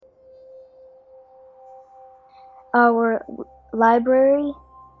Our library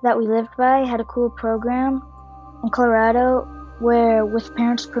that we lived by had a cool program in Colorado where, with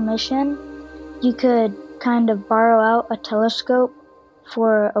parents' permission, you could kind of borrow out a telescope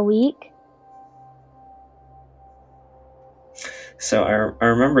for a week. So I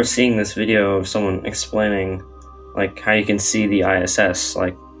remember seeing this video of someone explaining like how you can see the ISS.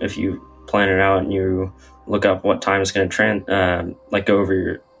 Like if you plan it out and you look up what time it's going to go over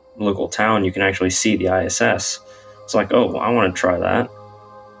your local town, you can actually see the ISS. It's like, oh, I want to try that.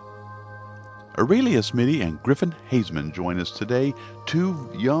 Aurelia Smitty and Griffin Haseman join us today,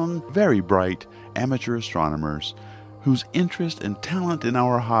 two young, very bright amateur astronomers whose interest and talent in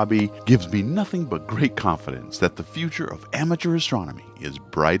our hobby gives me nothing but great confidence that the future of amateur astronomy is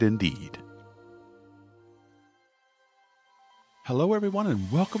bright indeed. Hello everyone and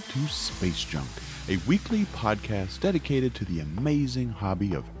welcome to Space Junk, a weekly podcast dedicated to the amazing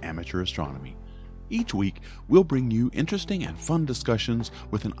hobby of amateur astronomy. Each week, we'll bring you interesting and fun discussions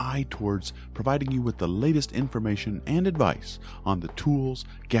with an eye towards providing you with the latest information and advice on the tools,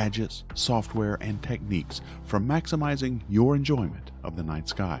 gadgets, software, and techniques for maximizing your enjoyment of the night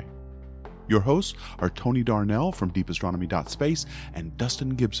sky. Your hosts are Tony Darnell from deepastronomy.space and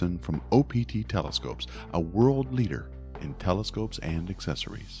Dustin Gibson from OPT Telescopes, a world leader in telescopes and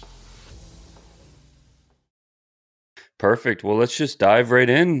accessories. Perfect. Well, let's just dive right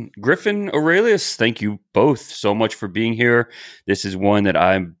in. Griffin, Aurelius, thank you both so much for being here. This is one that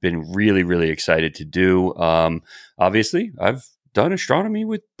I've been really, really excited to do. Obviously, I've done astronomy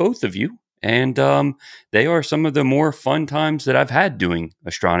with both of you, and they are some of the more fun times that I've had doing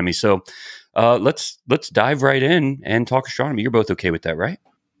astronomy. So let's dive right in and talk astronomy. You're both okay with that, right?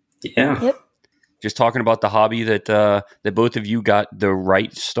 Yeah. Yep. Just talking about the hobby that that both of you got the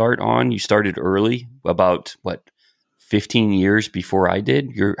right start on. You started early, about 15 years before I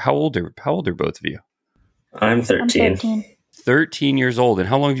did. How old are both of you? I'm 13. I'm 13. 13 years old. And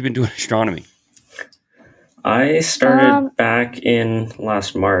how long have you been doing astronomy? I started back in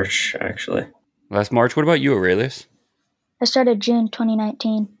last March, actually. Last March. What about you, Aurelius? I started June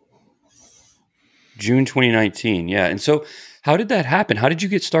 2019. June 2019, yeah. And so how did that happen? How did you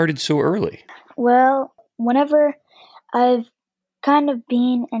get started so early? Well, whenever I've kind of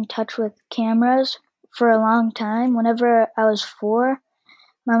been in touch with cameras for a long time. Whenever I was 4,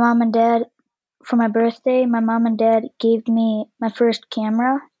 my mom and dad, for my birthday, my mom and dad gave me my first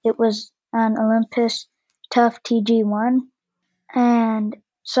camera. It was an Olympus Tough TG1. And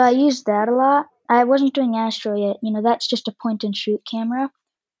so I used that a lot. I wasn't doing Astro yet. That's just a point and shoot camera.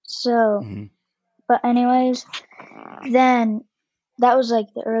 So, But anyways, then that was like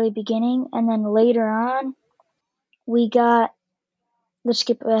the early beginning. And then later on, let's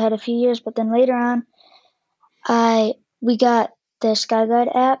skip ahead a few years, but then later on, we got the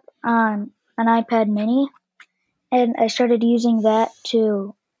SkyGuide app on an iPad mini, and I started using that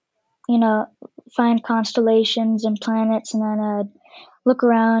to, find constellations and planets, and then I'd look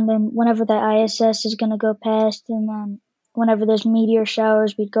around, and whenever the ISS is going to go past, and then whenever there's meteor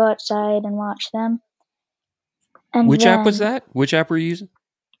showers, we'd go outside and watch them. And which app was that? Which app were you using?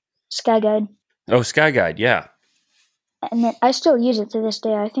 SkyGuide. Oh, SkyGuide, yeah. And then I still use it to this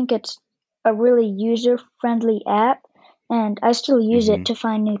day. I think it's a really user-friendly app, and I still use it to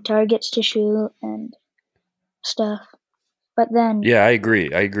find new targets to shoot and stuff. But then... Yeah, I agree.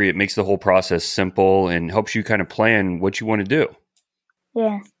 It makes the whole process simple and helps you kind of plan what you want to do.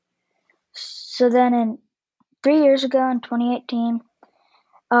 Yeah. So then 3 years ago in 2018,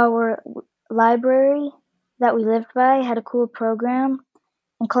 our library that we lived by had a cool program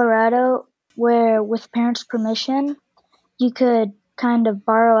in Colorado where, with parents' permission, you could kind of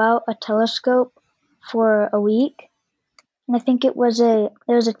borrow out a telescope for a week. And I think it was a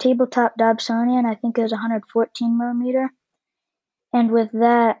tabletop Dobsonian. I think it was 114 millimeter. And with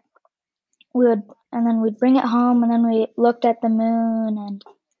that, we'd bring it home, and then we looked at the moon. And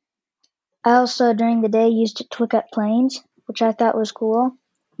I also, during the day, used it to look at planes, which I thought was cool.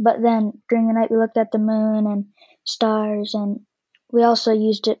 But then during the night, we looked at the moon and stars, and we also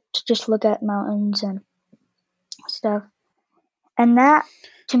used it to just look at mountains and stuff. And that,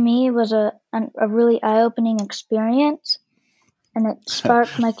 to me, was a really eye-opening experience, and it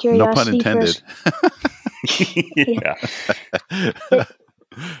sparked my curiosity. No pun intended. Yeah.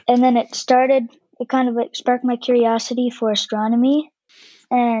 And then it kind of sparked my curiosity for astronomy.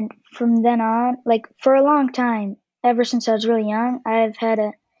 And from then on, for a long time, ever since I was really young, I've had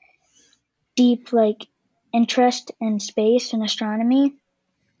a deep, interest in space and astronomy.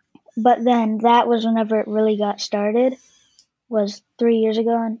 But then that was whenever it really got started, was 3 years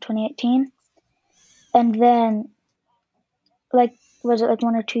ago in 2018. And then, was it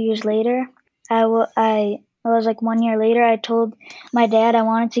 1 or 2 years later, I it was like 1 year later, I told my dad I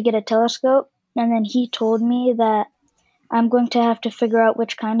wanted to get a telescope, and then he told me that I'm going to have to figure out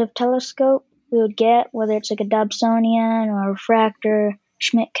which kind of telescope we would get, whether it's like a Dobsonian or a refractor,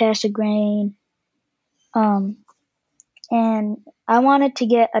 Schmidt-Cassegrain. And I wanted to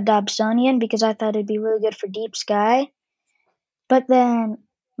get a Dobsonian because I thought it'd be really good for deep sky. But then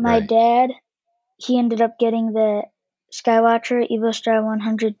my dad, he ended up getting the Skywatcher EvoStar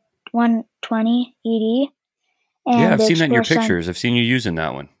 120 ED. And yeah, I've seen that in your pictures. I've seen you using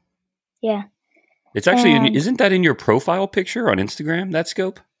that one. Yeah. It's actually, isn't that in your profile picture on Instagram, that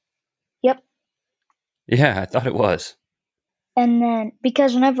scope? Yep. Yeah, I thought it was. And then,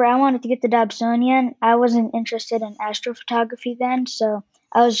 because whenever I wanted to get the Dobsonian, I wasn't interested in astrophotography then, so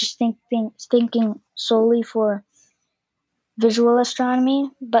I was just thinking solely for visual astronomy.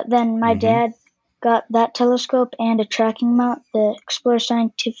 But then my dad got that telescope and a tracking mount, the Explorer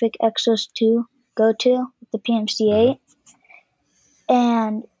Scientific Exos 2 Go-To with the PMC-8.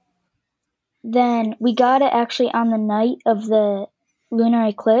 And then we got it actually on the night of the lunar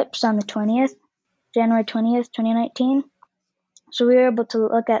eclipse on the 20th, January 20th, 2019. So we were able to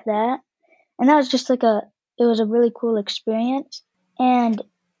look at that. And that was just it was a really cool experience. And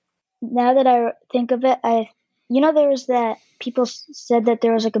now that I think of it, there was that people said that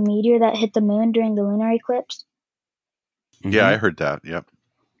there was like a meteor that hit the moon during the lunar eclipse. Yeah, I heard that. Yep.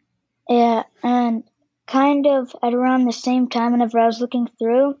 Yeah, and kind of at around the same time whenever I was looking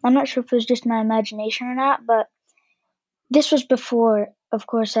through, I'm not sure if it was just my imagination or not, but this was before, of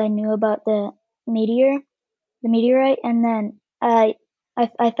course, I knew about the meteorite, and then I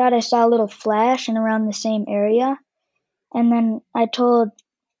thought I saw a little flash in around the same area, and then I told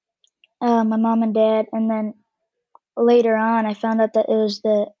my mom and dad, and then later on I found out that it was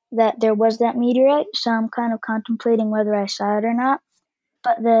that there was that meteorite, so I'm kind of contemplating whether I saw it or not.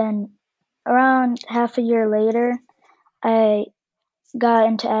 But then around half a year later, I got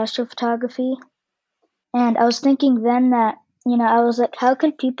into astrophotography, and I was thinking then that, I was like, how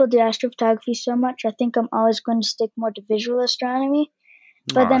can people do astrophotography so much? I think I'm always going to stick more to visual astronomy.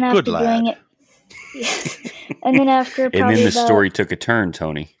 But then after doing it, and then after and then the story took a turn,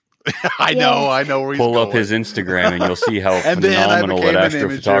 Tony. I know where he's Pull going. up his Instagram and you'll see how phenomenal at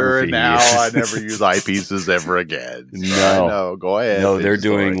astrophotography and now I never use eyepieces ever again. No, go ahead. No, they're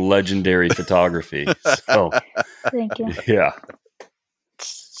doing legendary photography. So, thank you. Yeah.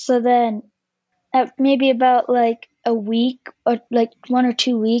 So then, maybe about like a week or like 1 or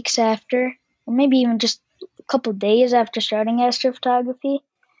 2 weeks after, or maybe even just a couple days after starting astrophotography,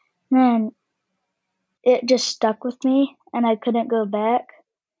 then it just stuck with me and I couldn't go back.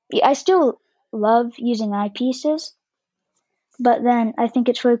 I still love using eyepieces, but then I think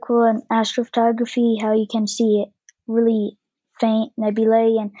it's really cool in astrophotography how you can see it really faint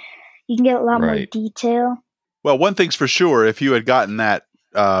nebulae and you can get a lot more detail. Well, one thing's for sure, if you had gotten that,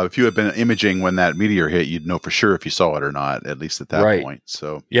 if you had been imaging when that meteor hit, you'd know for sure if you saw it or not, at least at that point.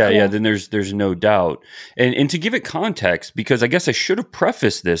 So yeah, then there's no doubt. And to give it context, because I guess I should have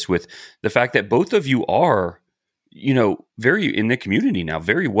prefaced this with the fact that both of you are, very in the community now,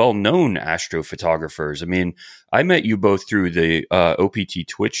 very well-known astrophotographers. I mean, I met you both through the OPT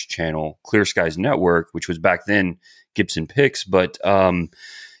Twitch channel, Clear Skies Network, which was back then Gibson Pics. But I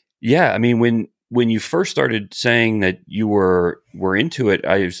mean, when you first started saying that you were into it,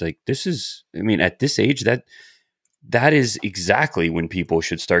 I was like, at this age, that is exactly when people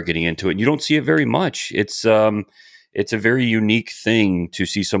should start getting into it. And you don't see it very much. It's a very unique thing to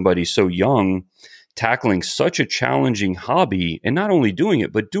see somebody so young tackling such a challenging hobby and not only doing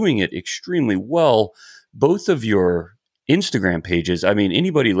it, but doing it extremely well. Both of your Instagram pages, I mean,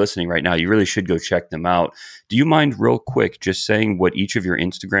 anybody listening right now, you really should go check them out. Do you mind real quick just saying what each of your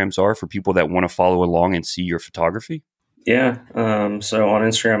Instagrams are for people that want to follow along and see your photography? Yeah. So on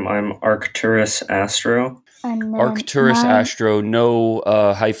Instagram, I'm Arcturus Astro. Arcturus Astro, no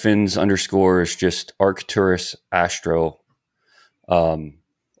hyphens, underscores, just Arcturus Astro. All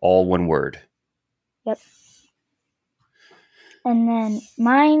one word. Yep. And then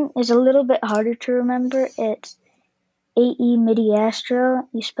mine is a little bit harder to remember. It's AE MIDI Astro.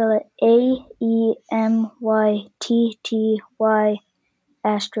 You spell it AEMYTTY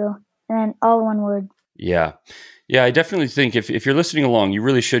Astro. And then all one word. Yeah. Yeah, I definitely think if you're listening along, you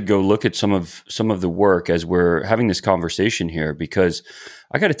really should go look at some of the work as we're having this conversation here, because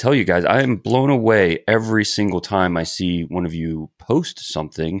I got to tell you guys, I am blown away every single time I see one of you post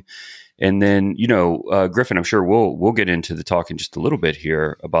something. And then, Griffin, I'm sure we'll get into the talk in just a little bit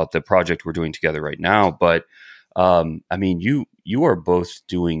here about the project we're doing together right now. But I mean, you are both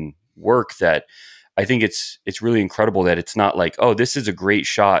doing work that I think it's really incredible that it's not like, oh, this is a great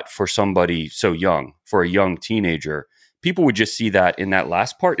shot for somebody so young, for a young teenager. People would just see that in that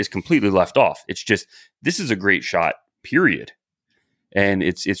last part is completely left off. It's just, this is a great shot, period. And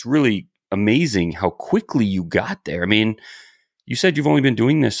it's really amazing how quickly you got there. I mean, you said you've only been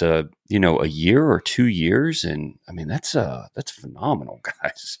doing this a year or 2 years, and I mean that's phenomenal,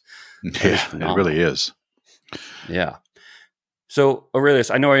 guys. Yeah, it really is. Yeah. So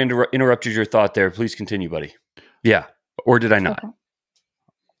Aurelius, I know I interrupted your thought there. Please continue, buddy. Yeah, or did I not? Okay.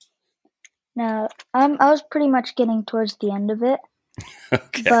 No, I was pretty much getting towards the end of it.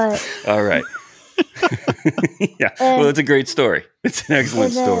 Okay. But all right. Yeah. Well, it's a great story. It's an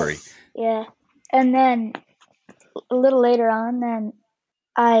excellent story. Yeah. And then a little later on, then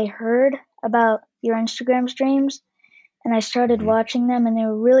I heard about your Instagram streams, and I started watching them, and they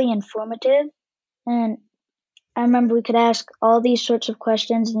were really informative. And I remember we could ask all these sorts of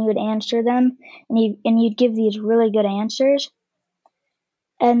questions, and you would answer them, and you'd give these really good answers.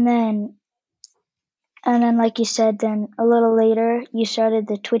 And then, like you said, then a little later, you started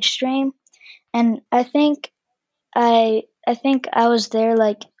the Twitch stream, and I think I was there.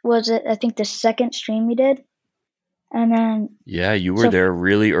 Like, was it? I think the second stream you did, and then yeah, you were there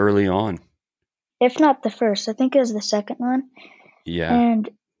really early on. If not the first, I think it was the second one. Yeah, and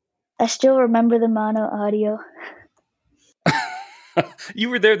I still remember the mono audio. You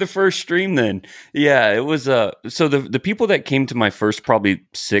were there the first stream then. Yeah, it was so the people that came to my first probably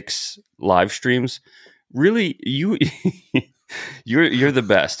 6 live streams, really you're the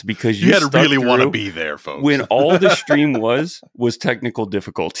best, because you had to really want to be there, folks. When all the stream was technical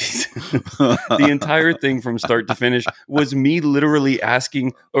difficulties. The entire thing from start to finish was me literally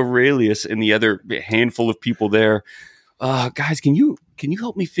asking Aurelius and the other handful of people there, guys, can you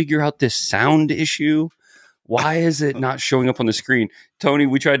help me figure out this sound issue? Why is it not showing up on the screen? Tony,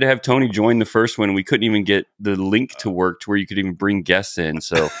 we tried to have Tony join the first one, and we couldn't even get the link to work to where you could even bring guests in.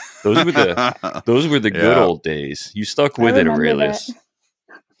 So those were the good old days. You stuck with it, Aurelius.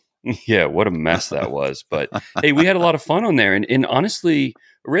 Yeah, what a mess that was. But hey, we had a lot of fun on there. And honestly,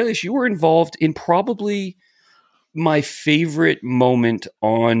 Aurelius, you were involved in probably my favorite moment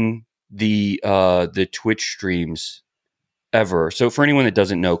on the Twitch streams ever. So for anyone that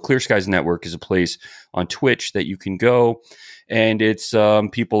doesn't know, Clear Skies Network is a place on Twitch that you can go, and it's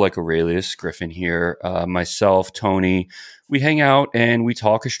people like Aurelius, Griffin here, myself, Tony. We hang out and we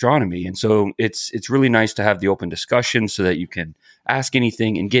talk astronomy, and so it's really nice to have the open discussion so that you can ask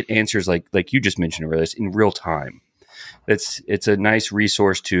anything and get answers like you just mentioned, Aurelius, in real time. It's a nice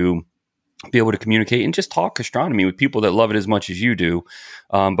resource to be able to communicate and just talk astronomy with people that love it as much as you do.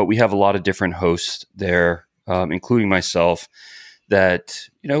 But we have a lot of different hosts there, including myself, that,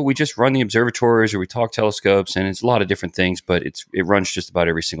 we just run the observatories or we talk telescopes, and it's a lot of different things, but it runs just about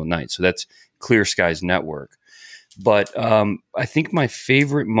every single night. So that's Clear Skies Network. But I think my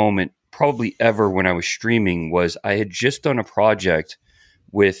favorite moment probably ever when I was streaming was I had just done a project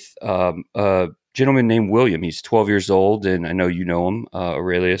with a gentleman named William. He's 12 years old, and I know you know him,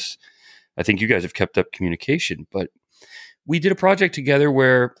 Aurelius. I think you guys have kept up communication, but we did a project together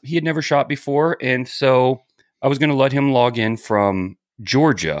where he had never shot before, and so I was going to let him log in from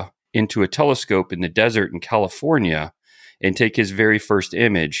Georgia into a telescope in the desert in California and take his very first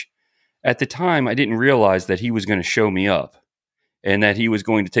image. At the time, I didn't realize that he was going to show me up and that he was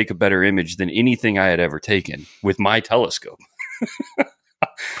going to take a better image than anything I had ever taken with my telescope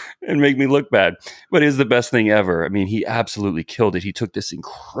and make me look bad. But it was the best thing ever. I mean, he absolutely killed it. He took this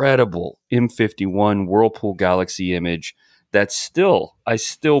incredible M51 Whirlpool Galaxy image that I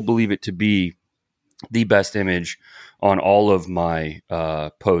still believe it to be the best image on all of my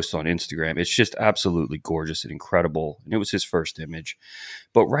posts on Instagram. It's just absolutely gorgeous and incredible. And it was his first image.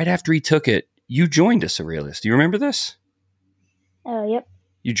 But right after he took it, you joined us, Aurelius. Do you remember this? Oh, yep.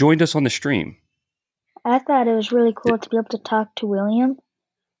 You joined us on the stream. I thought it was really cool to be able to talk to William,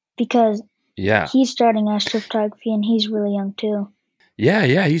 because he's starting astrophotography and he's really young too.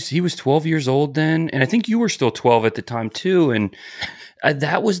 Yeah. He was 12 years old then, and I think you were still 12 at the time too. And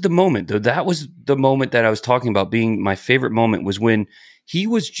that was the moment, though. That was the moment that I was talking about being my favorite moment, was when he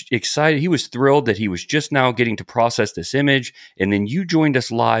was excited. He was thrilled that he was just now getting to process this image. And then you joined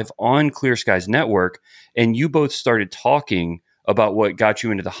us live on Clear Skies Network, and you both started talking about what got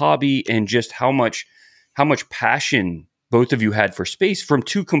you into the hobby and just how much passion both of you had for space from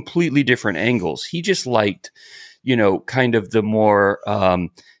 2 completely different angles. He just liked, kind of the more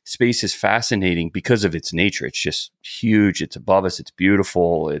space is fascinating because of its nature. It's just huge. It's above us. It's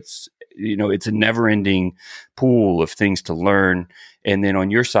beautiful. It's it's a never ending pool of things to learn. And then on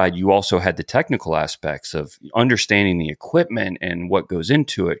your side, you also had the technical aspects of understanding the equipment and what goes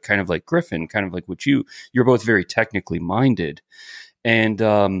into it, kind of like Griffin, kind of like what you're both very technically minded.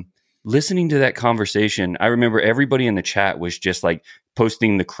 And listening to that conversation, I remember everybody in the chat was just like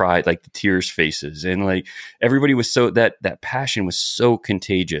posting the cry, like the tears faces. And like everybody was that passion was so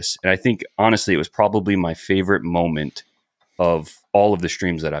contagious. And I think honestly, it was probably my favorite moment of all of the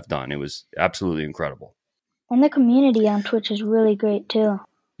streams that I've done. It was absolutely incredible. And the community on Twitch is really great too.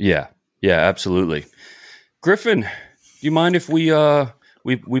 Yeah, absolutely. Griffin, do you mind if we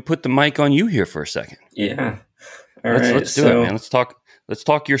put the mic on you here for a second? Yeah. Let's do it, man. Let's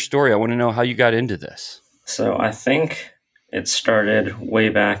talk your story. I want to know how you got into this. So I think it started way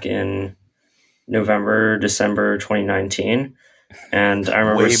back in November, December 2019. And I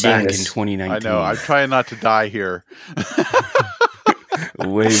remember way seeing back this in 2019. I know. I'm trying not to die here.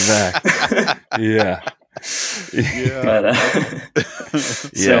 Way back. Yeah. But,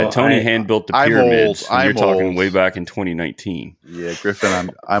 Tony hand built the pyramids. I'm you're talking old. way back in 2019. Yeah, Griffin,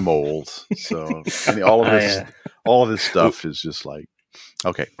 I'm old. So all of this stuff is just like,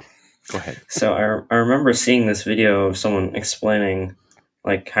 okay, go ahead. So I remember seeing this video of someone explaining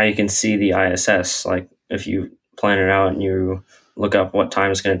like how you can see the ISS, like if you plan it out and you look up what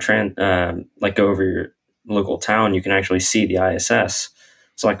time it's going to go over your local town, you can actually see the ISS.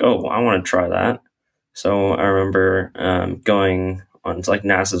 So like, oh, well, I want to try that. So I remember going on to like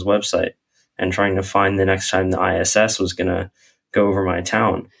NASA's website and trying to find the next time the ISS was going to go over my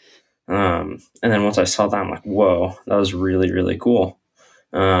town. And then once I saw that, I'm like, whoa, that was really, really cool.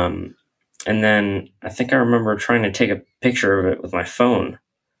 And then I think I remember trying to take a picture of it with my phone.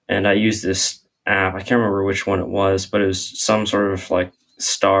 And I used this app. I can't remember which one it was, but it was some sort of like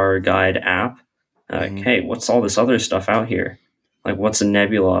star guide app. Like, hey, what's all this other stuff out here? Like, what's a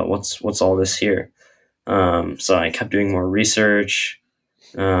nebula? What's all this here? So I kept doing more research.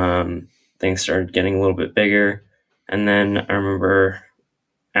 Things started getting a little bit bigger. And then I remember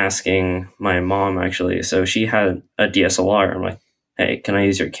asking my mom, actually. So she had a DSLR. I'm like, hey, can I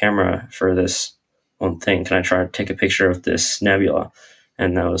use your camera for this one thing? Can I try to take a picture of this nebula?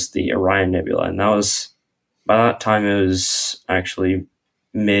 And that was the Orion Nebula. And that was, by that time, it was actually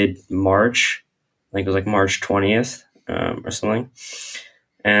mid-March. I think it was like March 20th or something.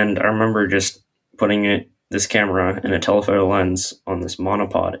 And I remember just putting this camera and a telephoto lens on this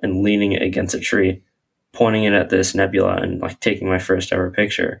monopod and leaning it against a tree, pointing it at this nebula and like taking my first ever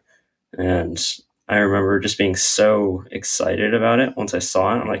picture. And I remember just being so excited about it once I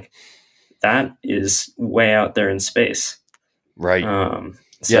saw it. I'm like, that is way out there in space. Right.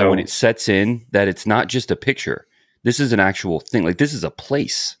 So when it sets in that it's not just a picture, this is an actual thing. Like this is a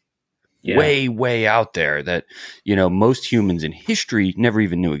place way, way out there that, most humans in history never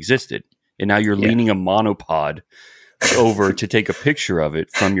even knew existed. And now you're leaning a monopod over to take a picture of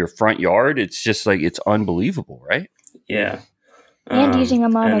it from your front yard. It's just like, it's unbelievable, right? Yeah. And using a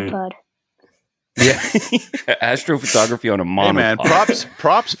monopod. Yeah. Astrophotography on a monopod. Hey man,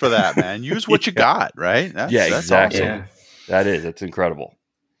 props for that, man. Use what you got, right? That's exactly. Awesome. Yeah. That's incredible.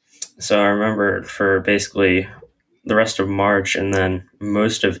 So I remember for basically the rest of March and then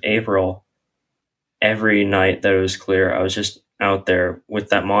most of April, every night that it was clear, I was just out there with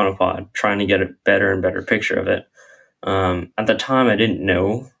that monopod trying to get a better and better picture of it. At the time, I didn't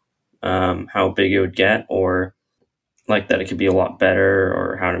know how big it would get or like that it could be a lot better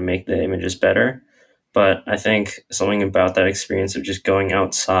or how to make the images better. But I think something about that experience of just going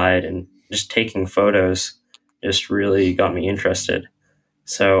outside and just taking photos just really got me interested.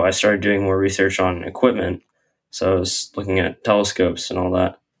 So I started doing more research on equipment. So I was looking at telescopes and all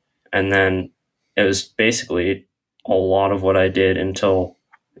that. And then it was basically a lot of what I did until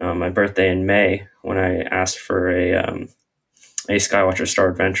my birthday in May when I asked for a Skywatcher Star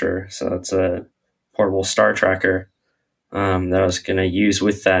Adventure. So that's a portable star tracker that I was going to use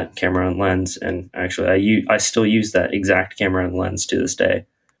with that camera and lens. And actually, I still use that exact camera and lens to this day.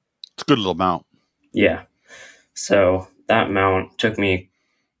 It's a good little mount. Yeah. So that mount took me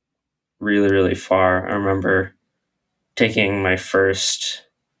really, really far. I remember taking my first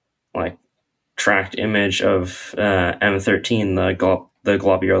tracked image of M13, the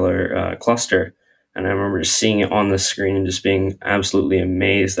globular cluster, and I remember just seeing it on the screen and just being absolutely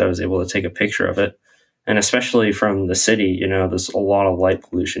amazed that I was able to take a picture of it. And especially from the city, there's a lot of light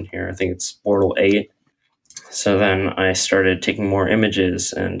pollution here. I think it's Bortle 8. So then I started taking more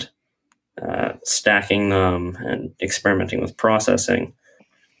images and stacking them and experimenting with processing.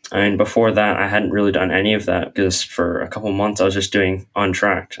 I mean, before that, I hadn't really done any of that because for a couple months I was just doing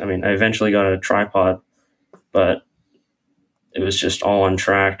untracked. I mean, I eventually got a tripod, but it was just all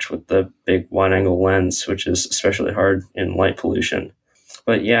untracked with the big wide angle lens, which is especially hard in light pollution.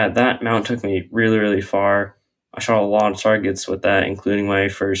 But yeah, that mount took me really, really far. I shot a lot of targets with that, including my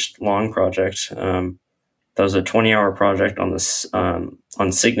first long project. That was a 20-hour project on this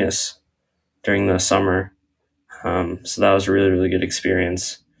on Cygnus during the summer. So that was a really, really good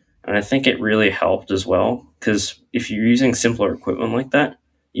experience. And I think it really helped as well, because if you're using simpler equipment like that,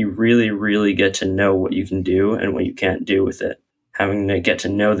 you really, really get to know what you can do and what you can't do with it. Having to get to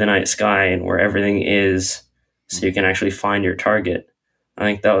know the night sky and where everything is so you can actually find your target. I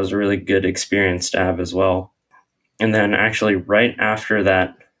think that was a really good experience to have as well. And then actually right after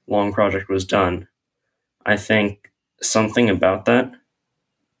that long project was done, I think something about that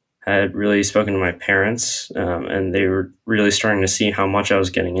had really spoken to my parents, and they were really starting to see how much I was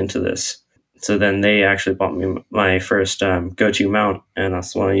getting into this. So then they actually bought me my first go-to mount, and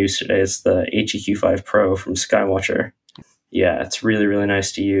that's the one I use today. It's the HEQ5 Pro from Skywatcher. Yeah, it's really, really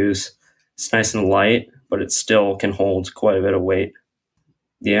nice to use. It's nice and light, but it still can hold quite a bit of weight.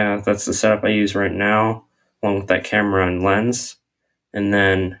 Yeah, that's the setup I use right now, along with that camera and lens. And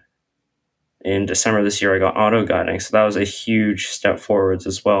then in December this year, I got auto guiding. So that was a huge step forwards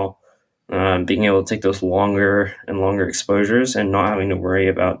as well. Being able to take those longer and longer exposures and not having to worry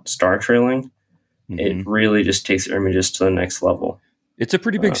about star trailing, it really just takes your images to the next level. It's a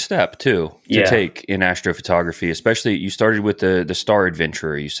pretty big step, too, to take in astrophotography, especially you started with the Star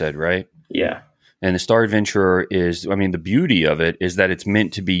Adventurer, you said, right? Yeah. And the Star Adventurer is, I mean, the beauty of it is that it's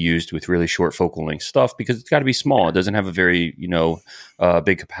meant to be used with really short focal length stuff because it's got to be small. It doesn't have a very,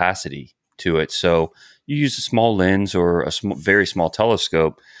 big capacity to it. So you use a small lens or a very small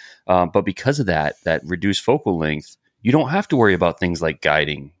telescope. But because of that reduced focal length, you don't have to worry about things like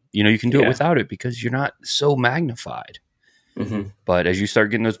guiding. You can do it without it because you're not so magnified. Mm-hmm. But as you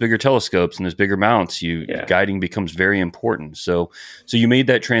start getting those bigger telescopes and those bigger mounts, guiding becomes very important. So you made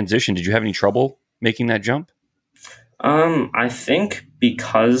that transition. Did you have any trouble making that jump? I think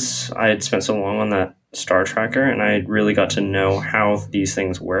because I had spent so long on that star tracker and I really got to know how these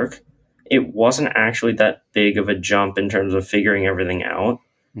things work, it wasn't actually that big of a jump in terms of figuring everything out.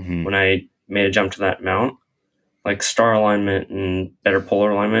 Mm-hmm. When I made a jump to that mount, like star alignment and better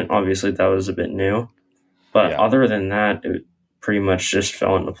polar alignment, obviously that was a bit new. But other than that, it pretty much just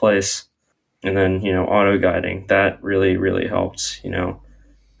fell into place. And then, auto guiding, that really, really helped.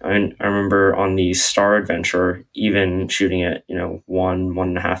 I remember on the Star Adventurer, even shooting at,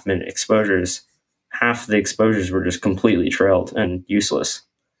 1.5 minute exposures, half the exposures were just completely trailed and useless.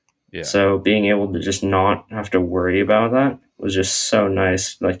 Yeah. So being able to just not have to worry about that was just so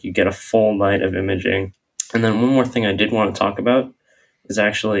nice. Like you get a full night of imaging. And then one more thing I did want to talk about is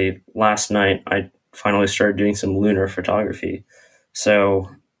actually last night I finally started doing some lunar photography. So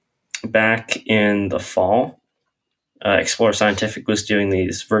back in the fall, Explore Scientific was doing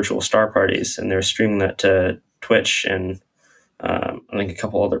these virtual star parties, and they were streaming that to Twitch and I think a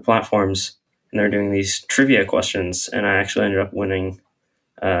couple other platforms. And they're doing these trivia questions, and I actually ended up winning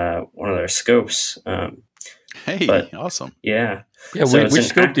one of their scopes. Awesome. Yeah. Yeah. So which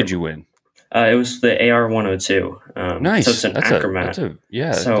scope did you win? It was the AR102. Nice. So it's an Acromat.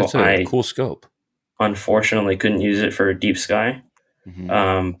 That's a cool scope. Unfortunately, couldn't use it for deep sky.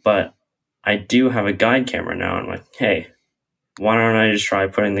 Mm-hmm. But I do have a guide camera now. I'm like, hey, why don't I just try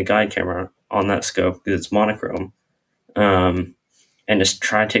putting the guide camera on that scope because it's monochrome, and just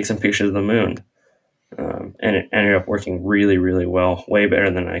try to take some pictures of the moon. And it ended up working really, really well, way better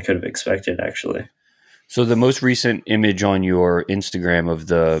than I could have expected, actually. So the most recent image on your Instagram of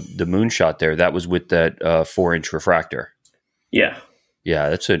the moonshot there, that was with that 4-inch refractor. Yeah. Yeah,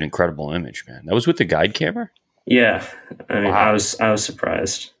 that's an incredible image, man. That was with the guide camera? Yeah. I mean, wow. I was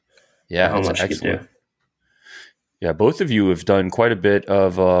surprised. Yeah, how much you could do. Yeah, both of you have done quite a bit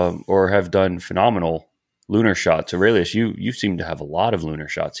of, or have done phenomenal lunar shots. Aurelius, you seem to have a lot of lunar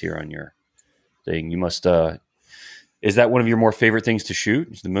shots here on your thing. You must, is that one of your more favorite things to shoot,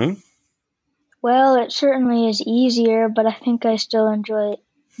 is the moon? Well, it certainly is easier, but I think I still enjoy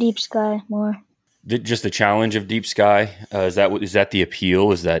deep sky more. Just the challenge of deep sky? Is that the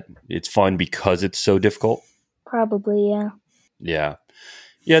appeal? Is that it's fun because it's so difficult? Probably, yeah. Yeah.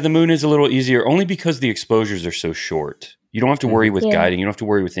 Yeah, the moon is a little easier only because the exposures are so short. You don't have to worry with guiding. You don't have to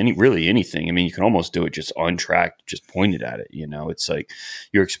worry with anything. I mean, you can almost do it just untracked, just pointed at it. It's like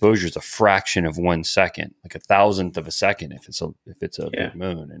your exposure is a fraction of 1 second, like 1,000th of a second if it's a big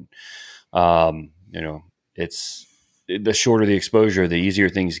moon. And it's the shorter the exposure, the easier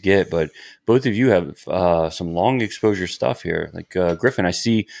things get. But both of you have some long exposure stuff here. Like Griffin, I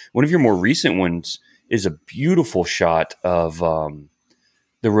see one of your more recent ones is a beautiful shot of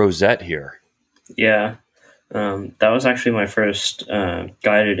the rosette here. Yeah. That was actually my first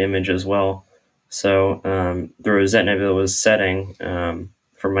guided image as well. So the Rosette Nebula was setting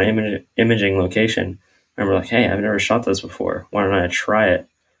for my imaging location. I remember like, hey, I've never shot this before. Why don't I try it?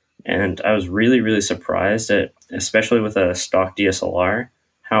 And I was really, really surprised at, especially with a stock DSLR,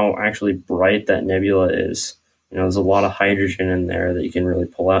 how actually bright that nebula is. There's a lot of hydrogen in there that you can really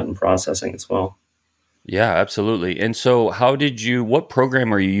pull out in processing as well. Yeah, absolutely. And so what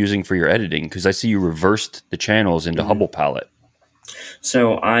program are you using for your editing? Because I see you reversed the channels into Hubble Palette.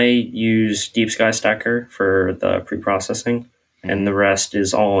 So I use Deep Sky Stacker for the pre-processing, and the rest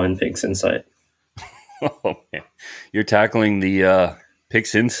is all in PixInsight. Oh, man. You're tackling the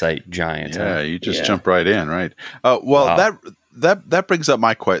PixInsight giant. Yeah, huh? you just jump right in, right? Wow. That brings up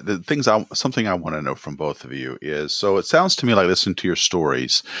my question. Something I want to know from both of you is, so it sounds to me like, listening to your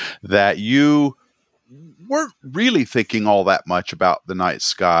stories, that you weren't really thinking all that much about the night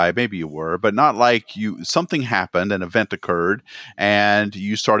sky. Maybe you were, but not like something happened, an event occurred, and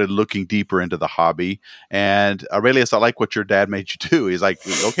you started looking deeper into the hobby. And Aurelius, I like what your dad made you do. He's like,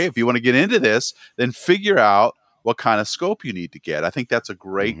 okay, if you want to get into this, then figure out what kind of scope you need to get. I think that's a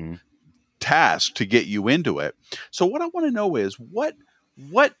great task to get you into it. So what I want to know is, what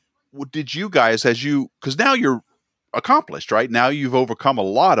did you guys, because now you're accomplished, right? Now you've overcome a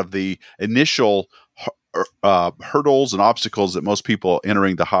lot of the initial hurdles and obstacles that most people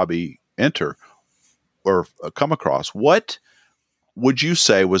entering the hobby enter or come across. What would you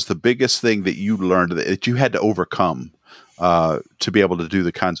say was the biggest thing that you learned that you had to overcome to be able to do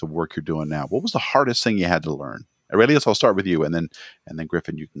the kinds of work you're doing now? What was the hardest thing you had to learn? Aurelius, I'll start with you, and then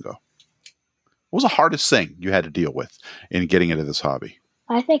Griffin, you can go. What was the hardest thing you had to deal with in getting into this hobby?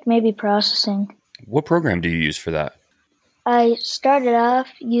 I think maybe processing. What program do you use for that? I started off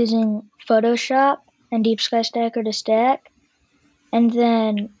using Photoshop and Deep Sky Stacker to stack, and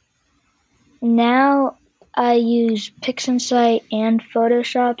then now I use PixInsight and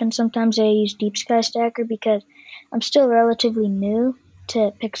Photoshop, and sometimes I use Deep Sky Stacker because I'm still relatively new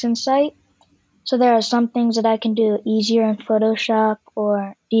to PixInsight. So there are some things that I can do easier in Photoshop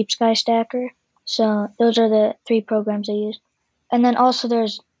or Deep Sky Stacker. So those are the 3 programs I use. And then also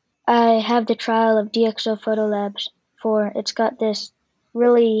I have the trial of DxO Photolabs it's got this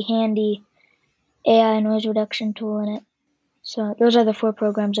really handy AI noise reduction tool in it. So those are the 4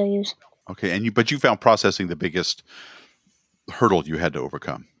 programs I use. Okay, but you found processing the biggest hurdle you had to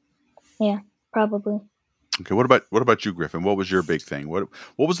overcome. Yeah, probably. Okay, what about you, Griffin? What was your big thing? What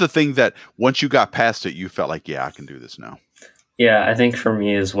was the thing that once you got past it, you felt like, yeah, I can do this now? Yeah, I think for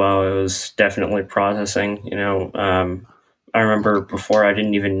me as well, it was definitely processing. I remember before I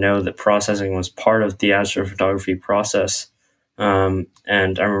didn't even know that processing was part of the astrophotography process. And I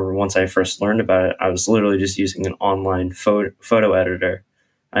remember once I first learned about it, I was literally just using an online photo editor.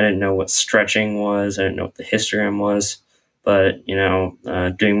 I didn't know what stretching was. I didn't know what the histogram was. But,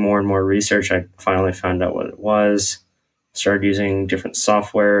 doing more and more research, I finally found out what it was, started using different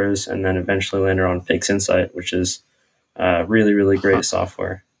softwares, and then eventually landed on PixInsight, which is really, really great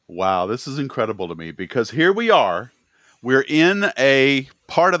software. Wow, this is incredible to me, because here we are. We're in a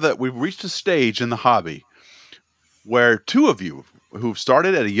part of we've reached a stage in the hobby where 2 of you who've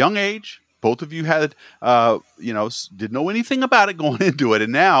started at a young age, both of you had, didn't know anything about it going into it.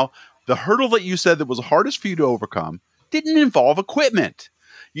 And now the hurdle that you said that was hardest for you to overcome didn't involve equipment.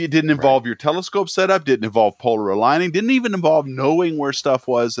 It didn't involve your telescope setup, didn't involve polar aligning, didn't even involve knowing where stuff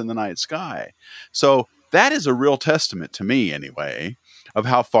was in the night sky. So that is a real testament to me, anyway, of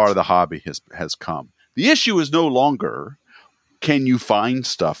how far the hobby has come. The issue is no longer, can you find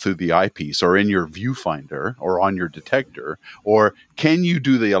stuff through the eyepiece or in your viewfinder or on your detector, or can you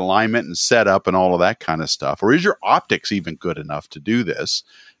do the alignment and setup and all of that kind of stuff? Or is your optics even good enough to do this?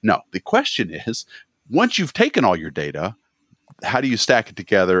 No, the question is, once you've taken all your data, how do you stack it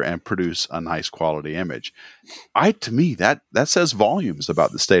together and produce a nice quality image? To me, that says volumes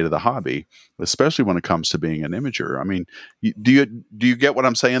about the state of the hobby, especially when it comes to being an imager. I mean, do you get what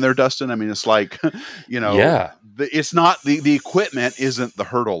I'm saying there, Dustin? I mean, it's like, it's not the equipment isn't the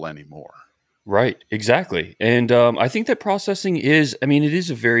hurdle anymore. Right, exactly. And I think that processing it is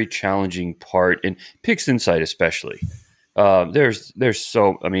a very challenging part, in PixInsight especially.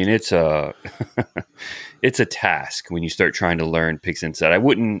 It's a task when you start trying to learn PixInsight. I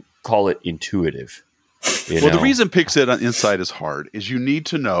wouldn't call it intuitive. The reason PixInsight is hard is you need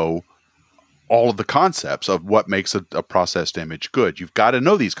to know all of the concepts of what makes a processed image good. You've got to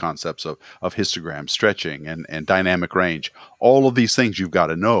know these concepts of histogram, stretching, and dynamic range. All of these things you've got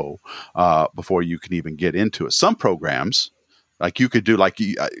to know before you can even get into it. Some programs, Like you could do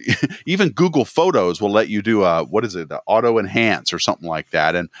even Google Photos will let you do auto enhance or something like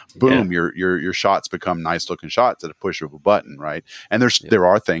that, and boom, your shots become nice looking shots at a push of a button, right? And there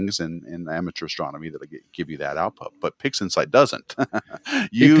are things in amateur astronomy that give you that output, but PixInsight doesn't.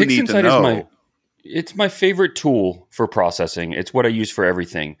 You need to know. It's my favorite tool for processing. It's what I use for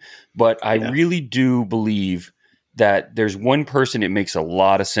everything. But I really do believe that there's one person it makes a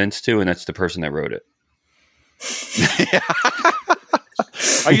lot of sense to, and that's the person that wrote it.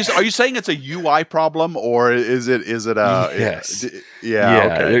 Are you saying it's a UI problem, or is it a yes?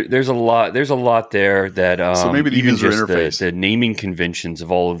 Okay. There's a lot there that so maybe the even user just interface, the naming conventions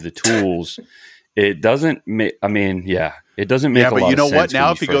of all of the tools, it doesn't make. I mean, it doesn't make. Yeah, but you know what? Sense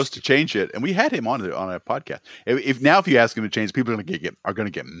now, if he goes to change it, and we had him on a podcast. If you ask him to change, people are going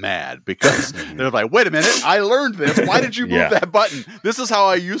to get mad because they're like, "Wait a minute! I learned this. Why did you move that button? This is how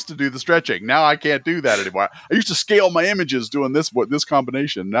I used to do the stretching. Now I can't do that anymore. I used to scale my images doing this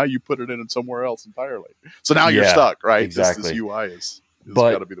combination. Now you put it in somewhere else entirely. So now you're stuck, right? Exactly. This UI is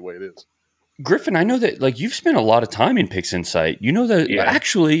got to be the way it is." Griffin, I know that you've spent a lot of time in PixInsight. You know that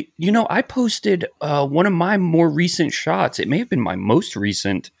actually, I posted one of my more recent shots. It may have been my most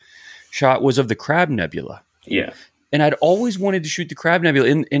recent shot was of the Crab Nebula. Yeah. And I'd always wanted to shoot the Crab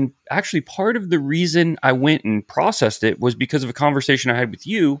Nebula. And actually part of the reason I went and processed it was because of a conversation I had with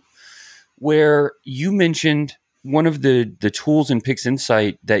you where you mentioned one of the tools in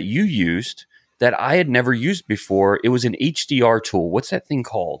PixInsight that you used that I had never used before. It was an HDR tool. What's that thing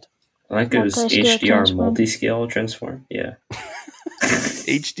called? I think it was HDR multi-scale transform. Yeah.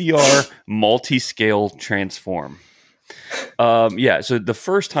 HDR multi-scale transform. So the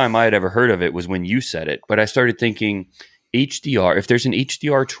first time I had ever heard of it was when you said it, but I started thinking HDR, if there's an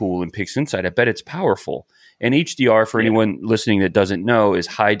HDR tool in PixInsight, I bet it's powerful. And HDR, for anyone listening that doesn't know, is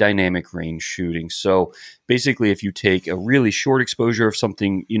high dynamic range shooting. So basically, if you take a really short exposure of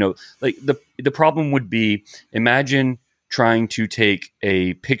something, like the problem would be, imagine trying to take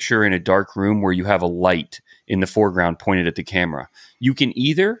a picture in a dark room where you have a light in the foreground pointed at the camera. You can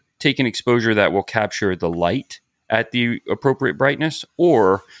either take an exposure that will capture the light at the appropriate brightness,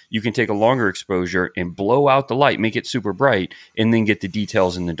 or you can take a longer exposure and blow out the light, make it super bright, and then get the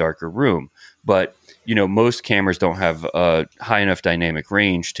details in the darker room. But most cameras don't have a high enough dynamic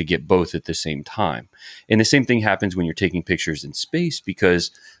range to get both at the same time. And the same thing happens when you're taking pictures in space,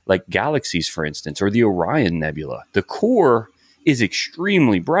 because like galaxies, for instance, or the Orion Nebula, the core is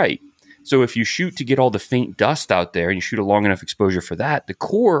extremely bright. So if you shoot to get all the faint dust out there and you shoot a long enough exposure for that, the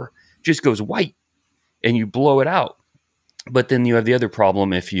core just goes white and you blow it out. But then you have the other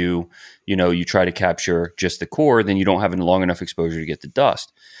problem. If you try to capture just the core, then you don't have a long enough exposure to get the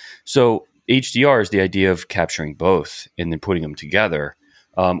dust. So HDR is the idea of capturing both and then putting them together.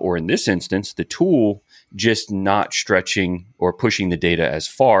 Or in this instance, the tool just not stretching or pushing the data as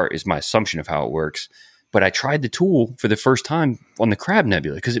far is my assumption of how it works. But I tried the tool for the first time on the Crab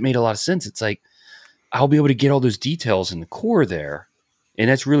Nebula because it made a lot of sense. It's like, I'll be able to get all those details in the core there. And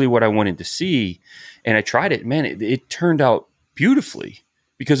that's really what I wanted to see. And I tried it. Man, it turned out beautifully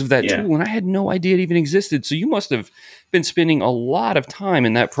because of that tool. And I had no idea it even existed. So you must have been spending a lot of time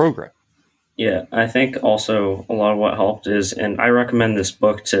in that program. Yeah, I think also a lot of what helped is, and I recommend this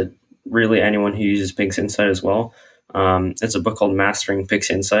book to really anyone who uses PixInsight as well. It's a book called Mastering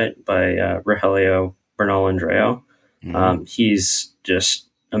PixInsight by Rogelio Bernal Andreo. Mm-hmm. He's just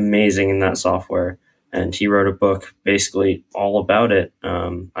amazing in that software, and he wrote a book basically all about it.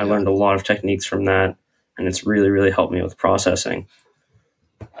 I learned a lot of techniques from that, and it's really, really helped me with processing.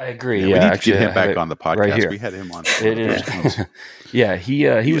 I agree. We need to get him back on the podcast. Right here. We had him on. It is.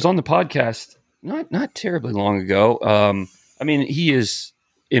 He was on the podcast not terribly long ago. I mean, he is,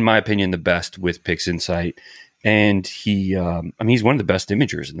 in my opinion, the best with PixInsight, and he's one of the best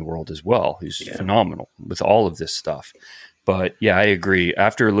imagers in the world as well. He's phenomenal with all of this stuff. But yeah, I agree.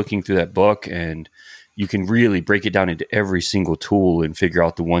 After looking through that book, and you can really break it down into every single tool and figure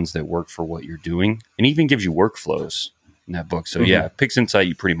out the ones that work for what you're doing, and even gives you workflows in that book. So PixInsight,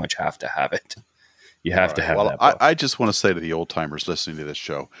 you pretty much have to have it. You have to have that book. I just want to say to the old timers listening to this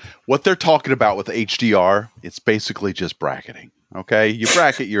show, what they're talking about with HDR, it's basically just bracketing. Okay, you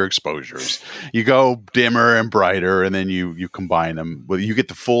bracket your exposures. You go dimmer and brighter, and then you combine them. You get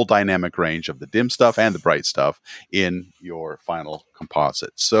the full dynamic range of the dim stuff and the bright stuff in your final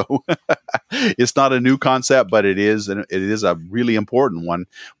composite. So it's not a new concept, but it is a really important one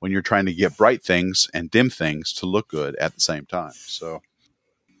when you're trying to get bright things and dim things to look good at the same time. So,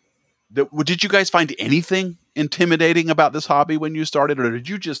 did you guys find anything intimidating about this hobby when you started, or did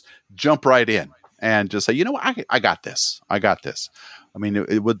you just jump right in and just say, I got this. I got this. I mean,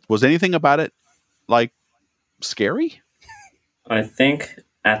 was anything about it like scary? I think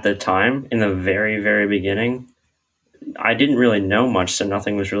at the time, in the very, very beginning, I didn't really know much, so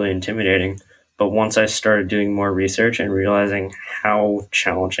nothing was really intimidating. But once I started doing more research and realizing how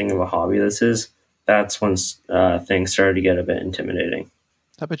challenging of a hobby this is, that's when things started to get a bit intimidating.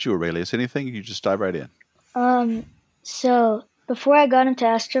 How about you, Aurelius? Anything? You just dive right in. So before I got into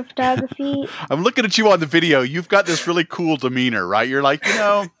astrophotography, I'm looking at you on the video. You've got this really cool demeanor, right? You're like,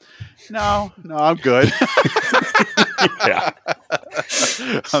 no, I'm good. Yeah.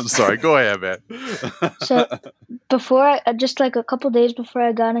 I'm sorry. Go ahead, man. So just like a couple days before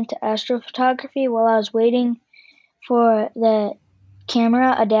I got into astrophotography, while I was waiting for the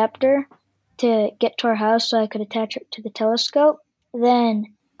camera adapter to get to our house so I could attach it to the telescope,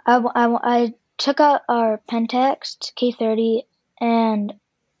 then I took out our Pentax K30 and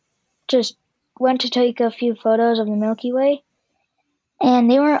just went to take a few photos of the Milky Way, and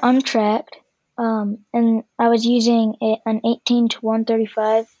they were untracked. And I was using an 18 to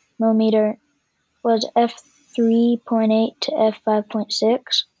 135 millimeter, was f3.8 to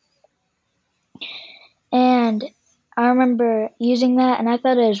f5.6, and I remember using that, and I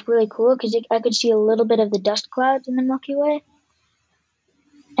thought it was really cool because I could see a little bit of the dust clouds in the Milky Way.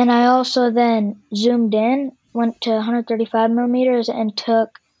 And I also then zoomed in, went to 135 millimeters, and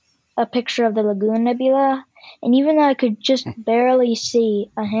took a picture of the Lagoon Nebula. And even though I could just barely see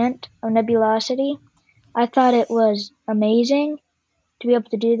a hint of nebulosity, I thought it was amazing to be able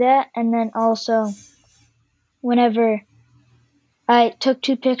to do that. And then also, whenever I took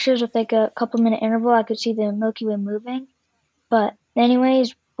two pictures with like a couple minute interval, I could see the Milky Way moving. But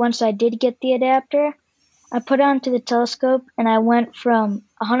anyways, once I did get the adapter, I put it onto the telescope, and I went from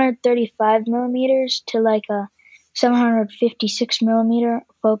 135 millimeters to like a 756 millimeter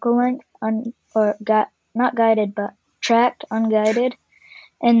focal length, not guided, but tracked, unguided.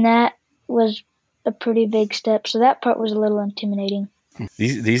 And that was a pretty big step. So that part was a little intimidating.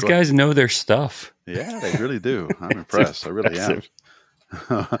 These guys know their stuff. Yeah, they really do. I'm impressed. I really am.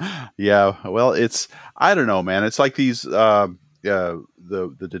 Yeah. Well, I don't know, man. It's like these, the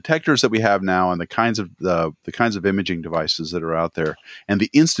detectors that we have now, and the kinds of imaging devices that are out there, and the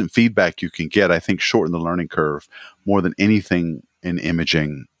instant feedback you can get, I think shorten the learning curve more than anything in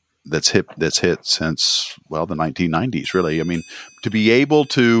imaging that's hit since, well, the 1990s, really. I mean, to be able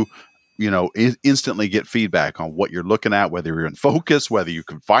to, instantly get feedback on what you're looking at, whether you're in focus, whether you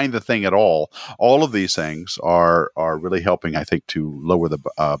can find the thing at all of these things are really helping, I think, to lower the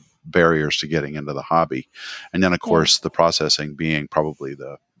barriers to getting into the hobby. And then, of course, the processing being probably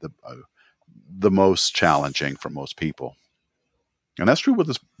the most challenging for most people. And that's true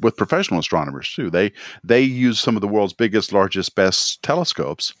with professional astronomers too. They use some of the world's biggest, largest, best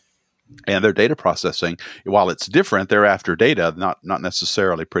telescopes, and their data processing, while it's different, they're after data, not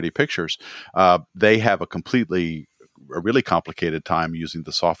necessarily pretty pictures. They have a really complicated time using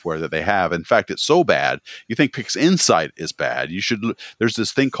the software that they have. In fact, it's so bad. You think PixInsight is bad. There's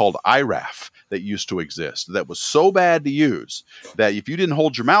this thing called IRAF that used to exist that was so bad to use that if you didn't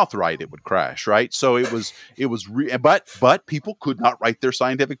hold your mouth right, it would crash. Right. So but people could not write their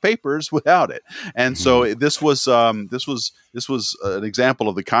scientific papers without it. And so this was an example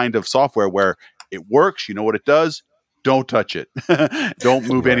of the kind of software where it works. You know what it does? Don't touch it. Don't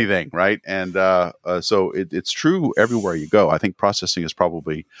move anything, right? And so it's true everywhere you go. I think processing is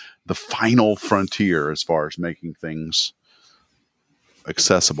probably the final frontier as far as making things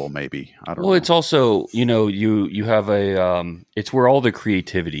accessible, maybe. I don't know. Well, it's also, you have it's where all the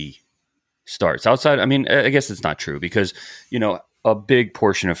creativity starts. Outside, I mean, I guess it's not true because, a big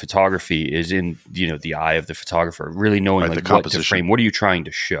portion of photography is in, the eye of the photographer, really knowing like what to frame. What are you trying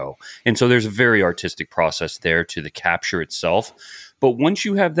to show? And so there's a very artistic process there to the capture itself. But once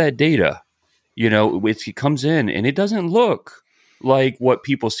you have that data, it comes in and it doesn't look like what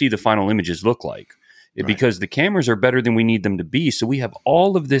people see the final images look like. Right. Because the cameras are better than we need them to be. So we have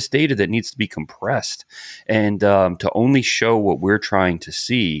all of this data that needs to be compressed and to only show what we're trying to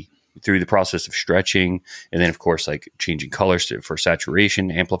see through the process of stretching, and then of course like changing colors for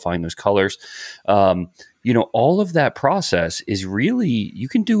saturation, amplifying those colors. All of that process is really, you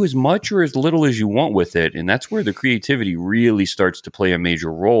can do as much or as little as you want with it, and that's where the creativity really starts to play a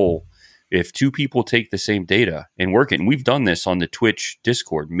major role. If two people take the same data and work it, and we've done this on the Twitch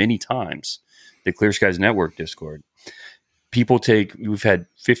Discord many times, the Clear Skies Network Discord. We've had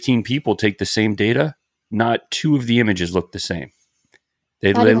 15 people take the same data. Not two of the images look the same.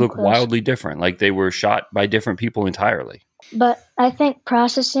 They look wildly different, like they were shot by different people entirely. But I think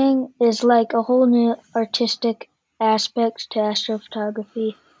processing is like a whole new artistic aspect to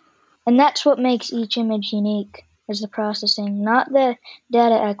astrophotography. And that's what makes each image unique, is the processing. Not the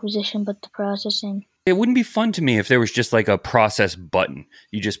data acquisition, but the processing. it wouldn't be fun to me if there was just like a process button.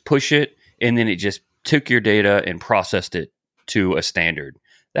 You just push it and then it just took your data and processed it to a standard.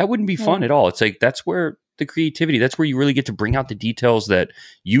 That wouldn't be fun at all. It's like, that's where the creativity, that's where you really get to bring out the details that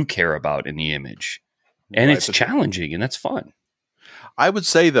you care about in the image. And it's challenging and that's fun. I would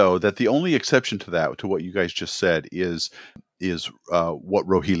say, though, that the only exception to that, to what you guys just said, is what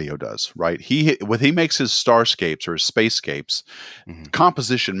Rogelio does, right? When he makes his starscapes or his spacescapes,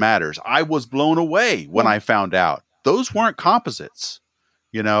 composition matters. I was blown away when I found out those weren't composites.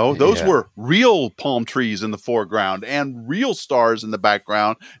 You know, those were real palm trees in the foreground and real stars in the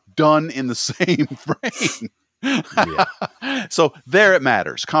background done in the same frame. So there it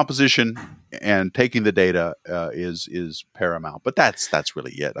matters. Composition and taking the data is paramount. But that's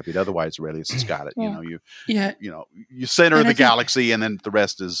really it. I mean, otherwise Aurelius has got it. You center the galaxy and then the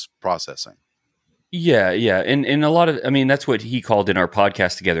rest is processing. Yeah. And a lot of, I mean, that's what he called in our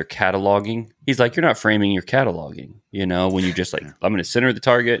podcast together, cataloging. He's like, you're not framing, you're cataloging, when you just like, I'm going to center the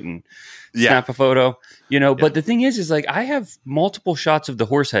target and snap a photo, but the thing is like, I have multiple shots of the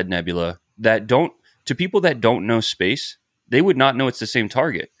Horsehead Nebula that to people that don't know space, they would not know it's the same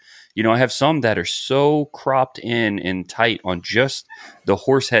target. I have some that are so cropped in and tight on just the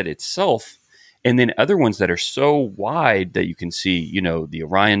Horsehead itself. And then other ones that are so wide that you can see, the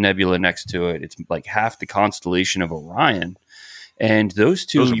Orion Nebula next to it. It's like half the constellation of Orion. And those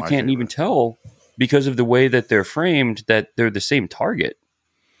two, you can't even tell because of the way that they're framed that they're the same target.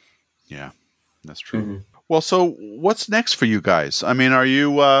 Yeah, that's true. Mm-hmm. Well, so what's next for you guys? I mean, are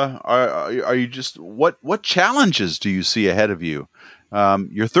you just what challenges do you see ahead of you?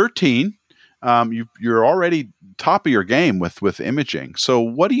 You're 13. You're already top of your game with imaging. So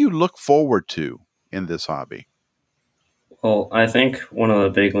what do you look forward to in this hobby? Well, I think one of the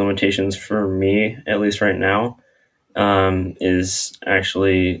big limitations for me, at least right now, is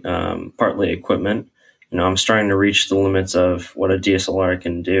actually partly equipment. I'm starting to reach the limits of what a DSLR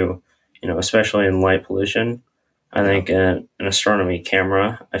can do, especially in light pollution. I think an astronomy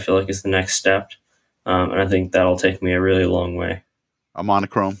camera, I feel like, is the next step. And I think that'll take me a really long way. A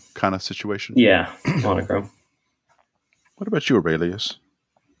monochrome kind of situation? Yeah, monochrome. What about you, Aurelius?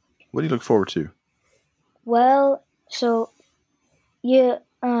 What do you look forward to? Well, so you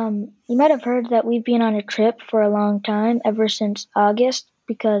might have heard that we've been on a trip for a long time, ever since August,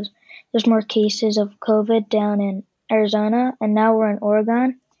 because there's more cases of COVID down in Arizona, and now we're in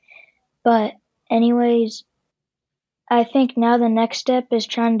Oregon. But anyways, I think now the next step is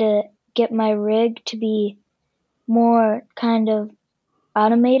trying to get my rig to be more kind of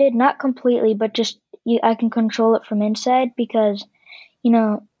automated, not completely, but just I can control it from inside because,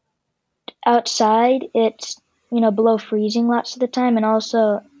 outside it's, below freezing lots of the time. And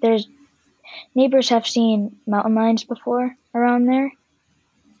also neighbors have seen mountain lions before around there.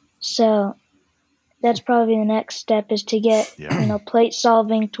 So that's probably the next step is to get, plate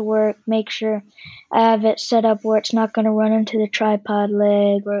solving to work, make sure I have it set up where it's not going to run into the tripod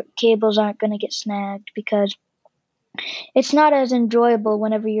leg or cables aren't going to get snagged, because it's not as enjoyable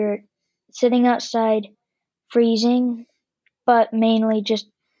whenever you're sitting outside freezing, but mainly just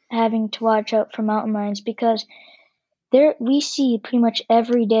having to watch out for mountain lions, because we see pretty much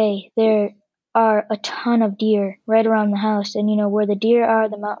every day there are a ton of deer right around the house, and where the deer are,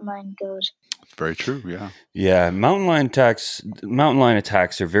 the mountain lion goes. Very true. Yeah. Yeah. Mountain lion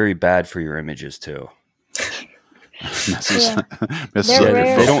attacks are very bad for your images too. Yeah.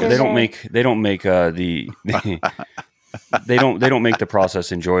 They don't make the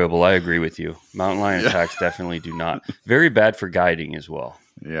process enjoyable. I agree with you. Mountain lion attacks definitely do not. Very bad for guiding as well.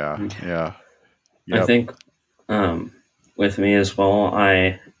 Yeah. Yep. I think with me as well,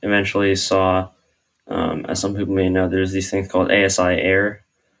 I eventually saw, as some people may know, there's these things called ASI Air.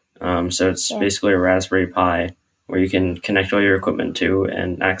 So it's basically a Raspberry Pi where you can connect all your equipment to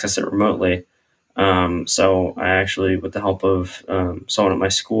and access it remotely. So I actually, with the help of someone at my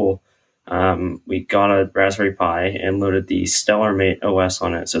school, we got a Raspberry Pi and loaded the StellarMate OS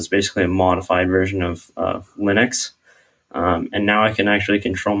on it. So it's basically a modified version of Linux. And now I can actually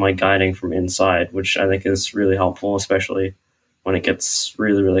control my guiding from inside, which I think is really helpful, especially when it gets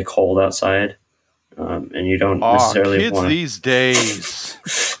really, really cold outside. And you don't necessarily want these days.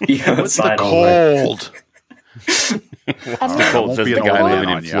 What's the cold? I won't be the guy living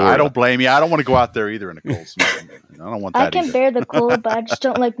in Florida. I don't blame you. I don't want to go out there either in the cold. I don't want that. I can bear the cold, but I just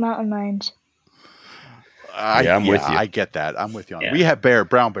don't like mountain lions. I'm with you. I get that. I'm with you on that. We have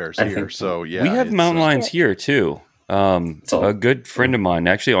brown bears here, so yeah. We have mountain lions here too. A good friend of mine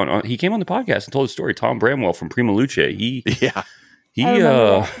actually he came on the podcast and told a story. Tom Bramwell from Prima Luce.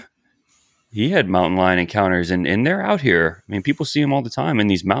 He had mountain lion encounters, and they're out here. I mean, people see them all the time in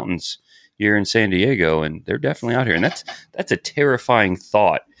these mountains. here in San Diego, and they're definitely out here. And that's a terrifying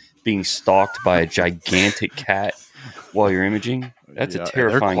thought, being stalked by a gigantic cat while you're imaging. That's a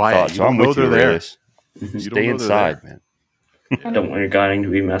terrifying thought. So I'm with you, Aurelius. Stay inside, man. Don't want your guiding to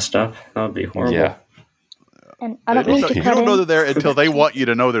be messed up. That would be horrible. Yeah. And I don't mean to you cut don't know in. they're there until they want you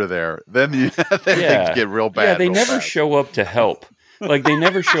to know they're there. Then things get real bad. Yeah, they real never fast. show up to help. Like, they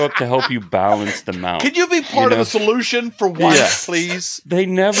never show up to help you balance the mount. Can you be part of the solution for once, please? They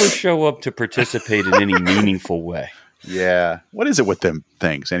never show up to participate in any meaningful way. Yeah. What is it with them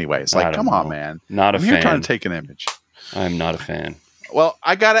things anyway? It's like, come on, man. Not a I'm fan. here trying to take an image. I'm not a fan. Well,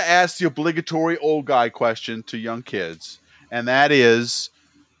 I got to ask the obligatory old guy question to young kids, and that is,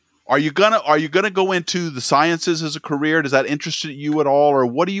 are you gonna go into the sciences as a career? Does that interest you at all, or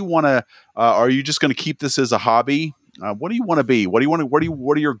what do you want to? Are you just going to keep this as a hobby? What do you want to be? What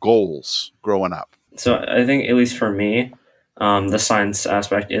are your goals growing up? So I think, at least for me, the science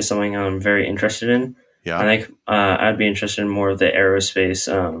aspect is something I'm very interested in. Yeah. I think I'd be interested in more of the aerospace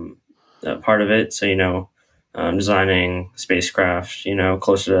part of it. So, designing spacecraft,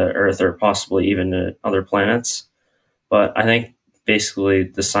 closer to Earth or possibly even to other planets. But I think basically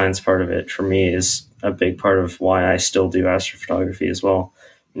the science part of it for me is a big part of why I still do astrophotography as well.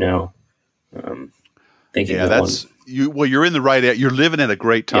 Thinking you're in the right. You're living at a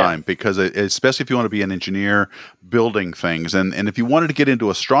great time because, especially if you want to be an engineer building things, and if you wanted to get into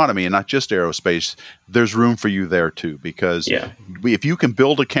astronomy and not just aerospace, there's room for you there too. Because if you can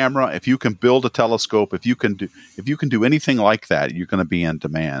build a camera, if you can build a telescope, if you can do anything like that, you're going to be in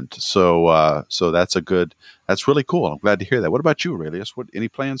demand. So that's really cool. I'm glad to hear that. What about you, Aurelius? Any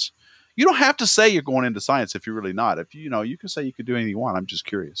plans? You don't have to say you're going into science if you're really not. If you can say you could do anything you want. I'm just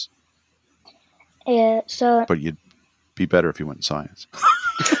curious. Yeah, but you'd be better if you went in science.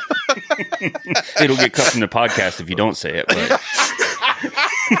 It'll get cut from the podcast if you don't say it. But.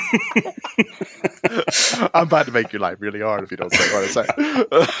 I'm about to make your life really hard if you don't say what I say.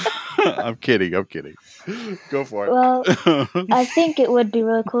 I'm kidding. Go for it. Well, I think it would be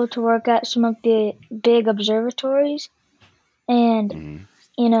really cool to work at some of the big observatories, and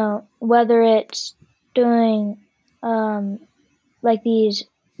whether it's doing like these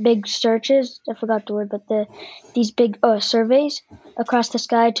big searches, I forgot the word, but these big surveys across the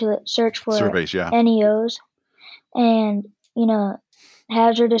sky to search for NEOs and,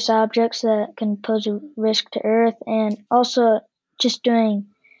 hazardous objects that can pose a risk to Earth, and also just doing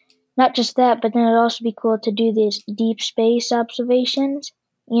not just that, but then it'd also be cool to do these deep space observations,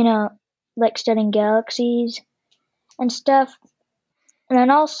 like studying galaxies and stuff. And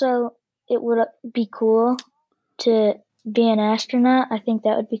then also it would be cool to be an astronaut. I think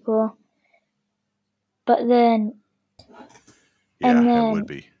that would be cool. But then, that would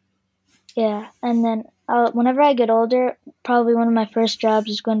be. Yeah, and then whenever I get older, probably one of my first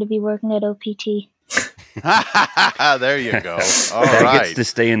jobs is going to be working at OPT. There you go. All that right. gets to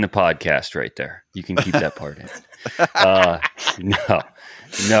stay in the podcast right there. You can keep that part in.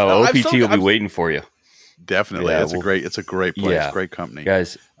 No, OPT will be waiting for you. Definitely, it's a great place, great company,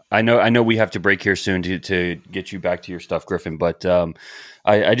 guys. I know we have to break here soon to get you back to your stuff, Griffin, but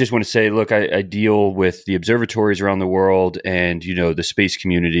I just want to say, look, I deal with the observatories around the world and, the space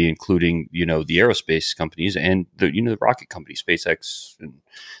community, including, the aerospace companies and the rocket companies, SpaceX and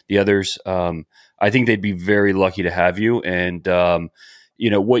the others. I think they'd be very lucky to have you. And,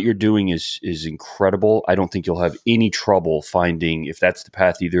 what you're doing is incredible. I don't think you'll have any trouble finding, if that's the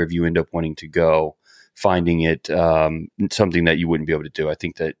path either of you end up wanting to go, finding it something that you wouldn't be able to do. I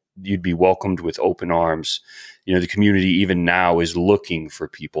think that you'd be welcomed with open arms. The community even now is looking for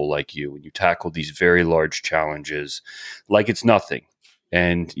people like you, and you tackle these very large challenges like it's nothing.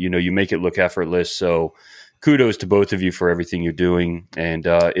 And, you make it look effortless. So kudos to both of you for everything you're doing. And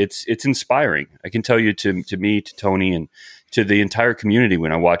it's inspiring. I can tell you to me, to Tony, and to the entire community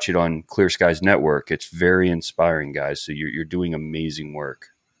when I watch it on Clear Skies Network, it's very inspiring, guys. So you're doing amazing work.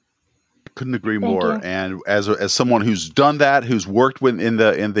 Couldn't agree more. And as someone who's done that, who's worked with with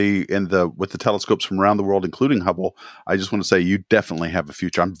the telescopes from around the world, including Hubble, I just want to say you definitely have a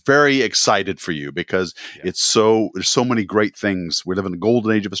future. I'm very excited for you because there's so many great things. We live in the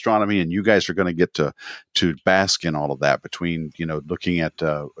golden age of astronomy, and you guys are going to get to bask in all of that between looking at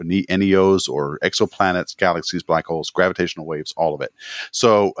NEOs or exoplanets, galaxies, black holes, gravitational waves, all of it.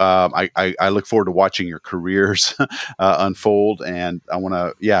 So I look forward to watching your careers unfold, and I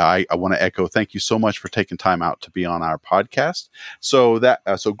want to echo thank you so much for taking time out to be on our podcast. So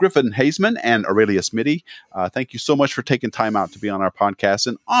Griffin Haseman and Aurelius Mitty, thank you so much for taking time out to be on our podcast.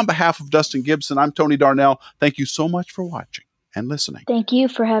 And on behalf of Dustin Gibson, I'm Tony Darnell. Thank you so much for watching and listening. Thank you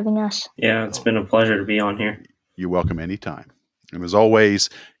for having us. Yeah, it's been a pleasure to be on here. You're welcome anytime. And as always,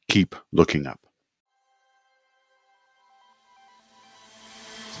 keep looking up.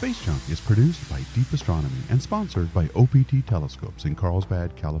 Space Junk is produced by Deep Astronomy and sponsored by OPT Telescopes in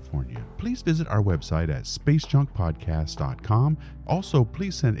Carlsbad, California. Please visit our website at spacejunkpodcast.com. Also,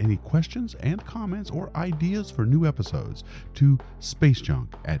 please send any questions and comments or ideas for new episodes to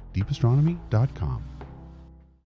spacejunk@deepastronomy.com.